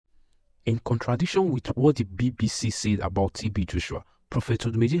In contradiction with what the BBC said about TB Joshua, Prophet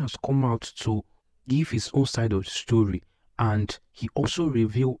Odumeje has come out to give his own side of the story, and he also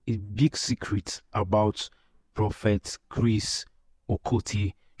revealed a big secret about Prophet Chris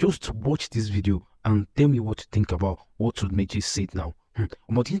Okotie. Just watch this video and tell me what you think about what Odumeje said now.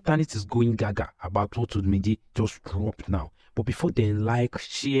 But the internet is going gaga about what Odumeje just dropped now. But before then, like,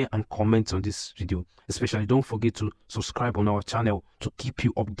 share and comment on this video. Especially don't forget to subscribe on our channel to keep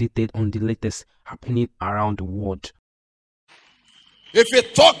you updated on the latest happening around the world. If you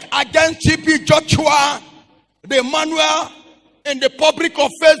talk against TB Joshua, the Emmanuel in the public of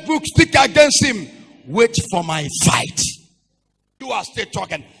Facebook speak against him, wait for my fight. You are still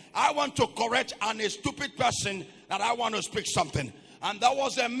talking. I want to correct a stupid person that I want to speak something. And that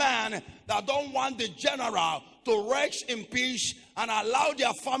was a man that don't want the general to rest in peace and allow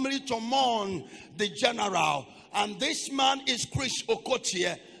their family to mourn the general. And this man is Chris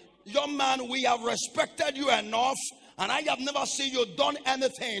Okotie. Young man, we have respected you enough, and I have never seen you done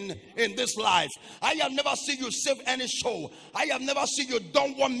anything in this life. I have never seen you save any soul. I have never seen you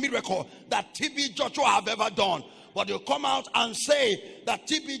done one miracle that TB Joshua have ever done. But you come out and say that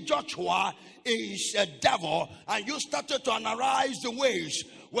TB Joshua is a devil, and you started to analyze the ways.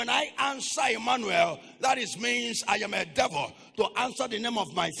 When I answer Emmanuel, that is means I am a devil to answer the name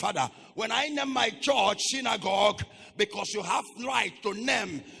of my father. When I name my church synagogue, because you have right to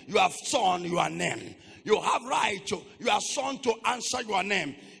name your son your name. You have right to your son to answer your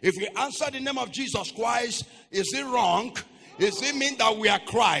name. If you answer the name of Jesus Christ, is it wrong? Does it mean that we are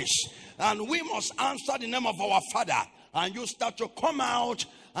Christ? And we must answer the name of our father. And you start to come out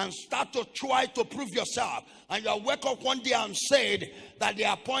and start to try to prove yourself. And you wake up one day and said that they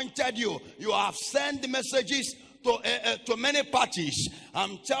appointed you. You have sent the messages to many parties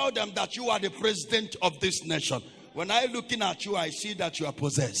and tell them that you are the president of this nation. When I looking at you, I see that you are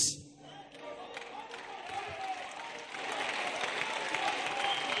possessed.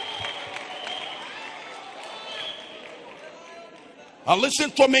 And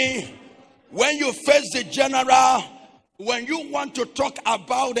listen to me. When you face the general, when you want to talk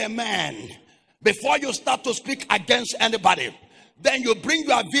about a man, before you start to speak against anybody, then you bring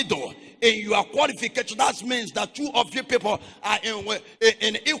your video in your qualification. That means that two of you people are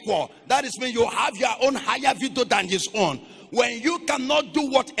in equal. That is mean you have your own higher video than his own. When you cannot do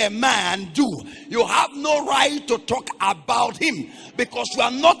what a man do, you have no right to talk about him, because you are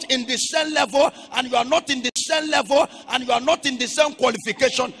not in the same level, and you are not in the same level, and you are not in the same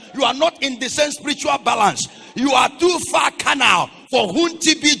qualification. You are not in the same spiritual balance. You are too far carnal for whom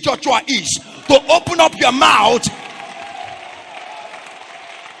TB Joshua is to open up your mouth.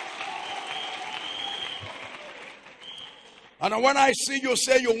 And when I see you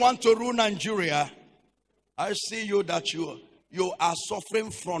say you want to rule Nigeria, I see you that you are suffering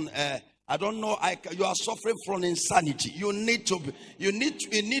from I don't know, you are suffering from insanity. You need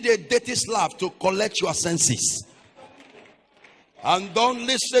a dirty slap to collect your senses. And don't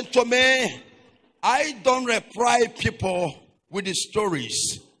listen to me. I don't reply people with the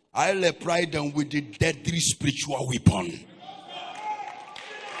stories. I reply them with the deadly spiritual weapon.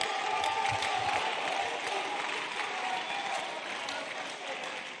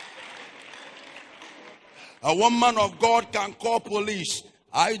 A woman of God can call police.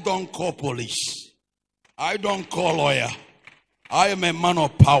 I don't call police. I don't call lawyer. I am a man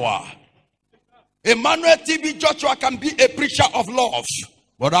of power. Emmanuel TB Joshua can be a preacher of love,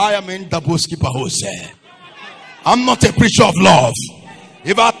 but I am in double skipper Jose. I'm not a preacher of love.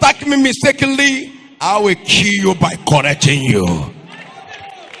 If you attack me mistakenly, I will kill you by correcting you.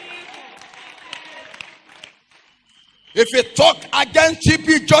 If you talk against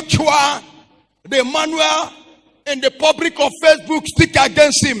TB Joshua, the Emmanuel in the public of Facebook speak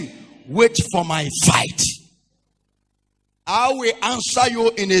against him, wait for my fight. I will answer you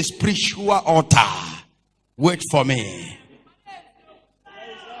in a spiritual altar. Wait for me.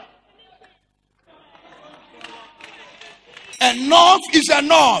 Enough is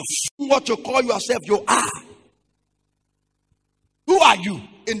enough. What you call yourself, you are. Who are you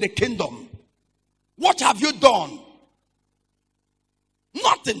in the kingdom? What have you done?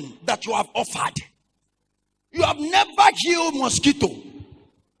 Nothing that you have offered. You have never healed mosquito.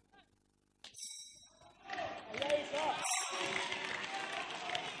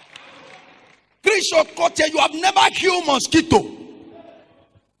 Chris Okotie, you have never healed mosquito.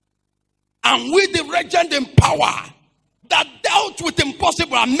 And with the regent in power that dealt with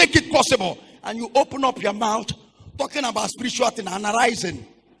impossible and make it possible, and you open up your mouth talking about spiritual thing, analyzing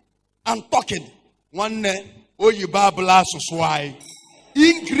and talking. One Bible why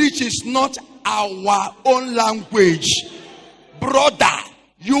English is not our own language. Brother,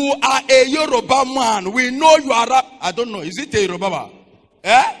 You are a Yoruba man. We know you are I don't know. Is it a Yoruba man?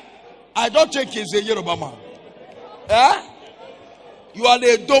 Eh? I don't think he's a Yoruba man. Eh? You are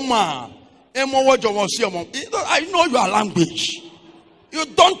a Doma. I know your language. You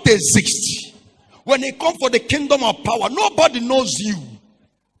don't exist. When it comes for the kingdom of power, nobody knows you.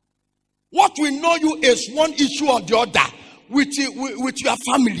 What we know you is one issue or the other with your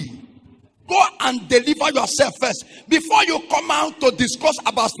family. Go and deliver yourself first before you come out to discuss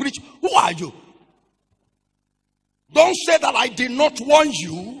about spiritual. Who are you? Don't say that I did not warn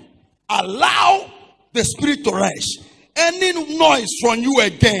you. Allow the spirit to rest. Any noise from you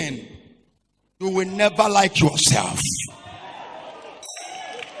again, you will never like yourself.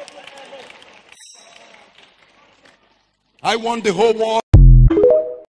 I want the whole world